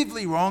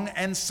objectively wrong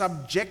and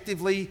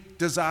subjectively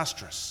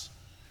disastrous.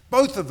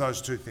 Both of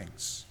those two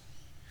things.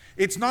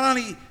 It's not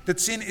only that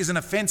sin is an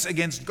offence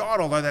against God,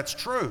 although that's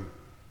true.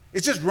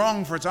 It's just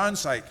wrong for its own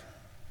sake.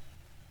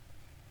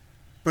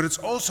 But it's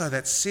also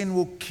that sin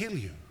will kill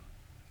you.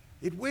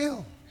 It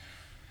will.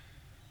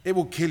 It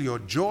will kill your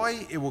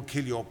joy. It will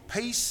kill your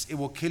peace. It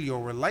will kill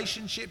your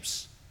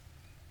relationships.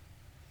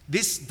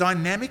 This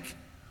dynamic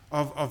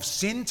of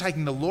sin,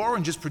 taking the law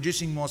and just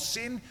producing more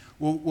sin,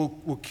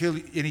 will kill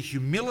any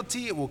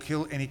humility. It will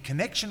kill any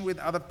connection with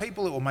other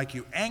people. It will make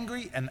you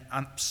angry and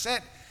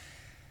upset,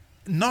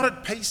 not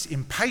at peace,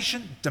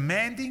 impatient,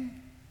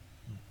 demanding,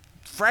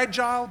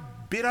 fragile,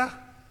 bitter,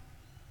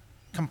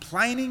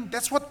 complaining.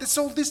 That's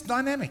all this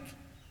dynamic.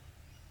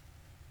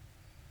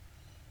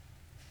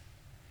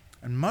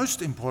 And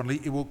most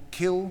importantly, it will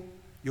kill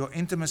your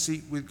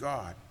intimacy with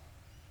God,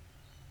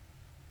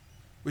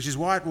 which is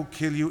why it will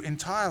kill you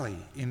entirely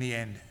in the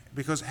end.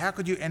 Because how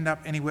could you end up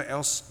anywhere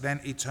else than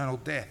eternal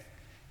death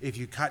if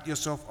you cut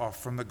yourself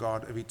off from the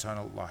God of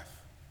eternal life?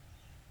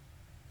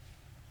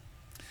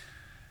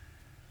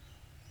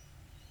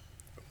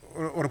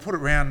 Or to put it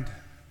round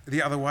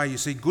the other way, you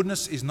see,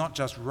 goodness is not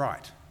just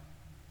right.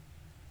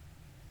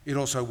 It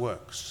also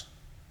works.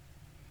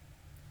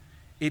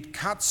 It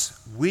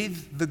cuts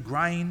with the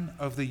grain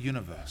of the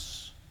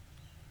universe,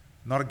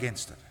 not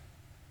against it.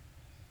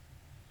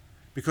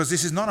 Because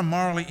this is not a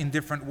morally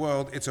indifferent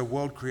world, it's a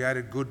world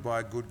created good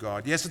by a good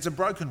God. Yes, it's a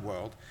broken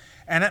world,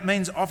 and that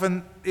means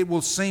often it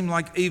will seem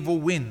like evil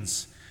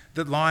wins,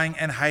 that lying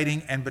and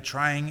hating and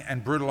betraying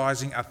and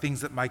brutalising are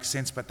things that make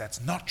sense, but that's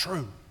not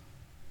true.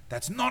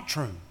 That's not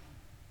true.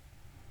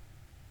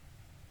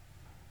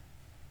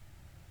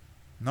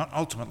 Not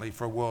ultimately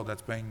for a world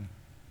that's being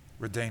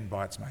redeemed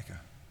by its maker.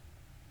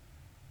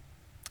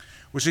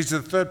 Which leads to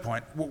the third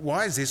point.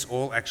 Why is this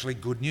all actually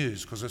good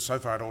news? Because so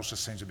far it all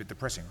just seems a bit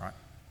depressing, right?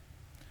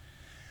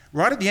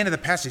 Right at the end of the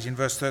passage in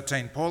verse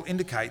 13, Paul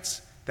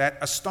indicates that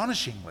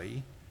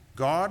astonishingly,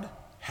 God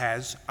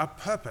has a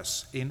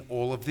purpose in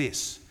all of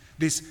this.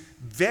 This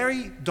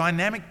very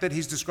dynamic that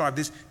he's described,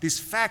 this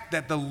fact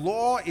that the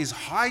law is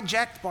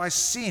hijacked by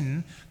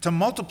sin to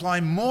multiply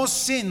more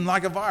sin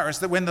like a virus,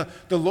 that when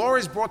the law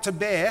is brought to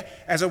bear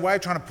as a way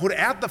of trying to put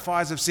out the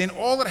fires of sin,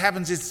 all that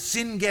happens is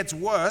sin gets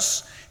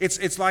worse.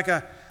 It's like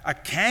a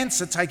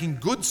cancer taking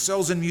good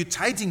cells and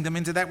mutating them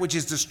into that which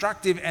is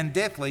destructive and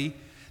deathly.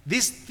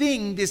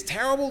 This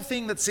terrible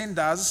thing that sin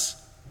does,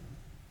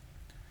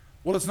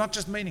 well, it's not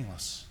just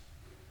meaningless.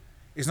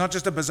 It's not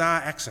just a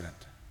bizarre accident.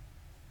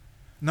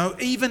 No,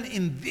 even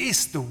in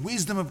this, the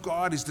wisdom of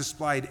God is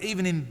displayed.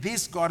 Even in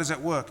this, God is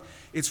at work.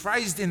 It's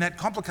phrased in that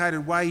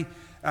complicated way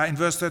in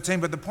verse 13,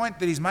 but the point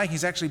that he's making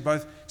is actually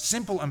both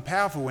simple and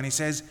powerful when he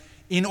says,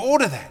 in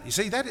order that, you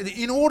see that?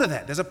 In order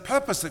that, there's a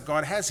purpose that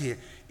God has here.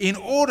 In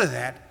order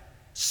that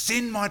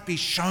sin might be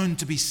shown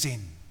to be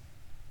sin,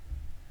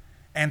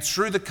 and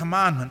through the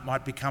commandment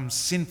might become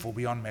sinful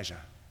beyond measure.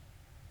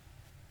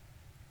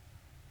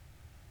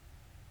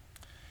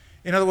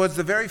 In other words,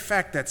 the very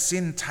fact that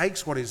sin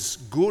takes what is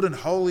good and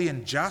holy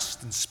and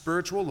just and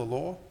spiritual, the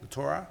law, the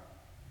Torah,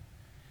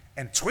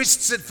 and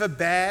twists it for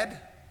bad,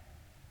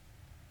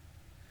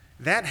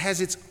 that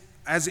has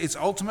as its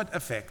ultimate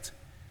effect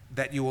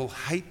that you will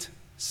hate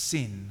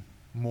sin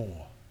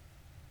more.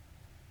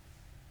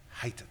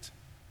 Hate it.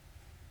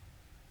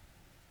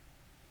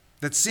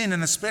 That sin,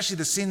 and especially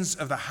the sins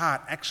of the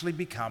heart, actually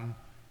become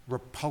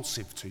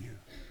repulsive to you.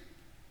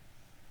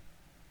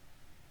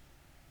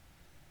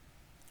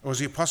 Or as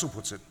the apostle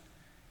puts it,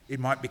 it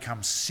might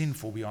become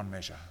sinful beyond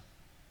measure.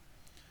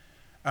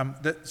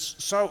 That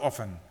so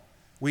often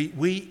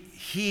We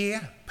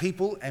hear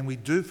people and we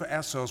do for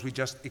ourselves. We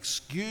just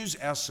excuse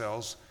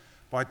ourselves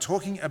by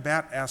talking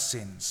about our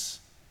sins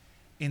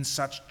in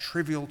such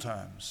trivial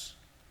terms.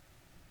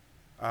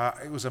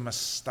 It was a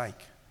mistake.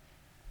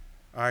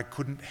 I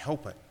couldn't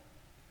help it.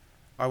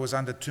 I was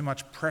under too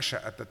much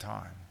pressure at the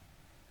time.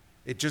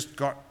 It just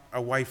got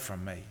away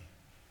from me.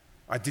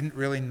 I didn't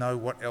really know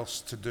what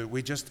else to do.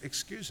 We just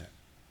excuse it.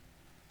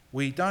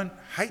 We don't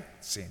hate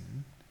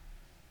sin.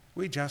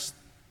 We just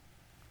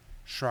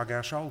shrug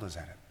our shoulders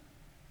at it.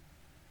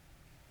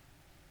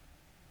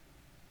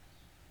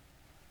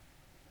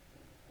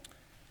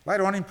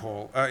 Later on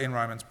in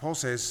Romans, Paul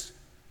says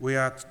we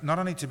are not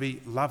only to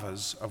be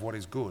lovers of what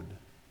is good,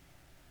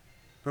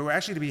 but we're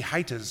actually to be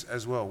haters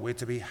as well. We're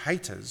to be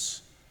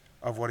haters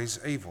of what is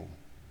evil.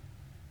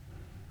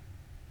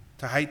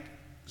 To hate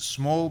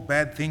small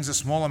bad things a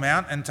small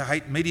amount, and to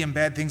hate medium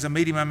bad things a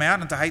medium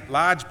amount, and to hate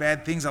large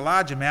bad things a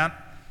large amount,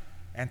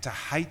 and to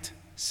hate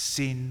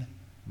sin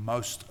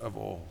most of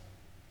all.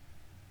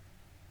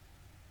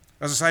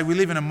 As I say, we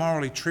live in a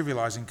morally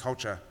trivialising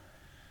culture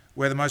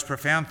where the most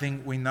profound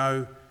thing we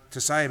know to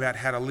say about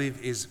how to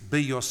live is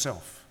be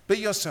yourself. Be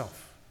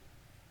yourself.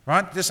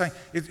 Right? Just saying,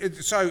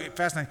 it's so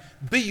fascinating.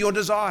 Be your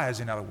desires,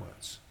 in other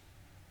words.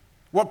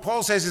 What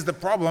Paul says is the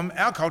problem,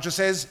 our culture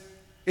says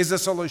is the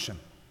solution.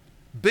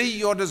 Be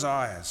your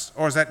desires.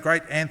 Or as that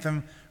great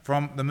anthem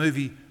from the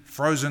movie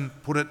Frozen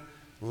put it,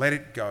 let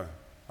it go.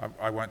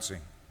 I won't sing.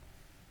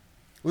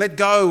 Let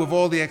go of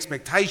all the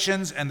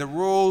expectations and the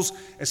rules,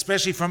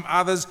 especially from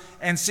others,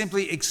 and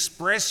simply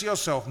express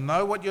yourself.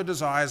 Know what your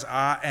desires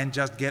are and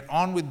just get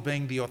on with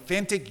being the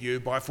authentic you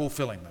by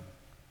fulfilling them.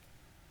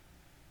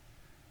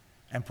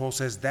 And Paul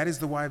says that is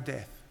the way of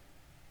death.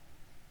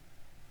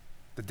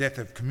 The death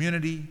of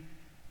community,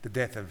 the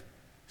death of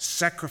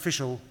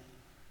sacrificial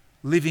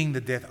living,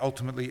 the death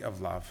ultimately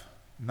of love.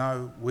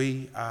 No,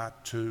 we are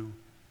to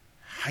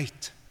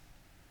hate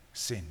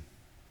sin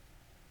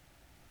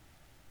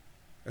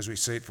as we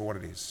see it for what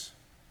it is.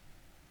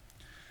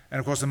 And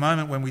of course, the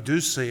moment when we do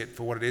see it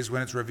for what it is,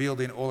 when it's revealed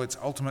in all its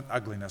ultimate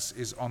ugliness,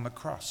 is on the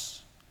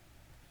cross.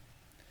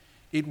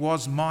 It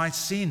was my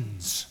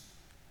sins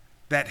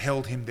that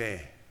held him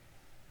there.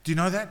 Do you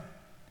know that?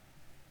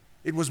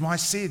 It was my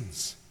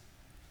sins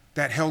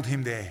that held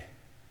him there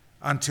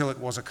until it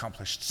was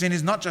accomplished. Sin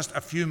is not just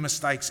a few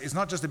mistakes. It's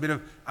not just a bit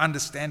of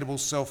understandable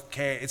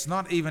self-care. It's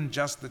not even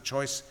just the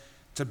choice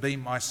to be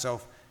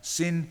myself.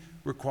 Sin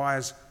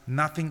requires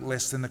nothing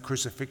less than the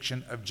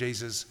crucifixion of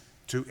Jesus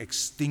to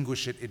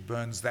extinguish it. It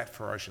burns that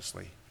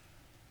ferociously.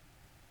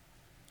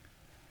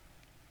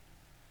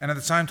 And at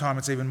the same time,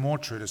 it's even more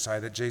true to say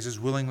that Jesus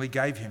willingly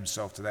gave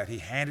himself to that. He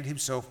handed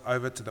himself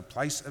over to the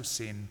place of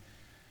sin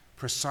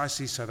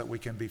precisely so that we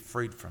can be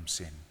freed from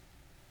sin,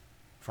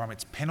 from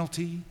its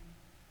penalty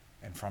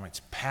and from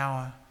its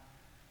power,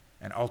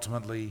 and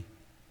ultimately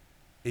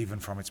even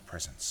from its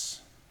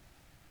presence.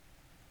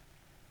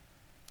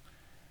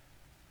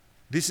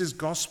 This is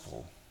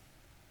gospel,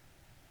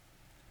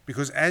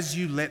 because as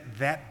you let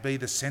that be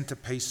the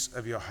centerpiece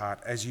of your heart,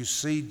 as you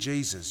see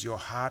Jesus, your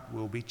heart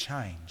will be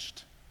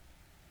changed.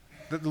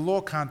 That the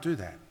law can't do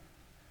that.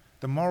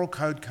 The moral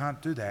code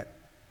can't do that.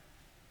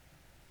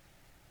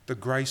 The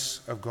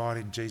grace of God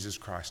in Jesus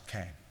Christ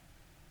can.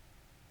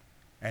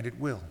 And it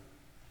will.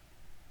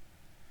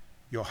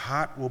 Your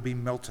heart will be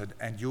melted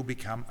and you'll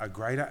become a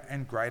greater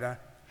and greater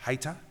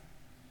hater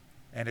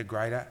and a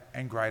greater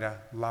and greater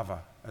lover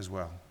as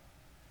well.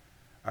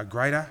 A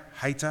greater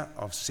hater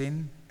of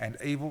sin and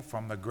evil,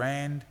 from the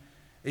grand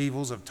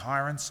evils of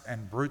tyrants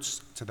and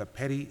brutes to the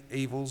petty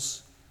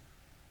evils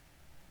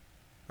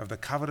of the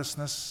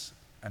covetousness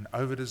and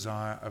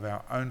over-desire of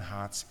our own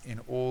hearts in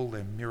all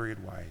their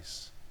myriad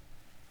ways.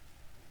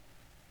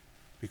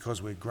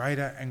 Because we're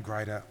greater and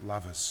greater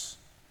lovers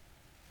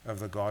of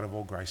the God of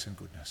all grace and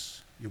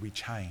goodness. You'll be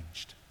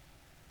changed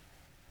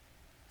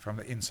from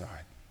the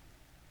inside.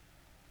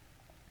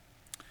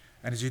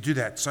 And as you do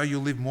that, so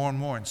you'll live more and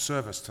more in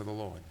service to the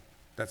Lord.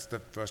 That's the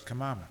first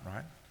commandment,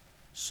 right?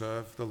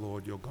 Serve the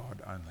Lord your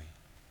God only.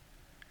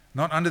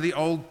 Not under the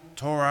old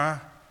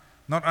Torah,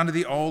 not under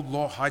the old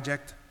law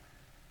hijacked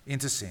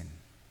into sin.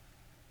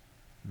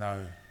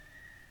 No,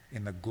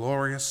 in the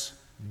glorious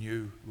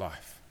new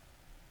life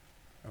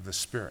of the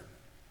Spirit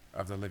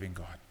of the living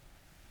God.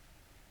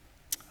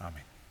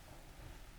 Amen.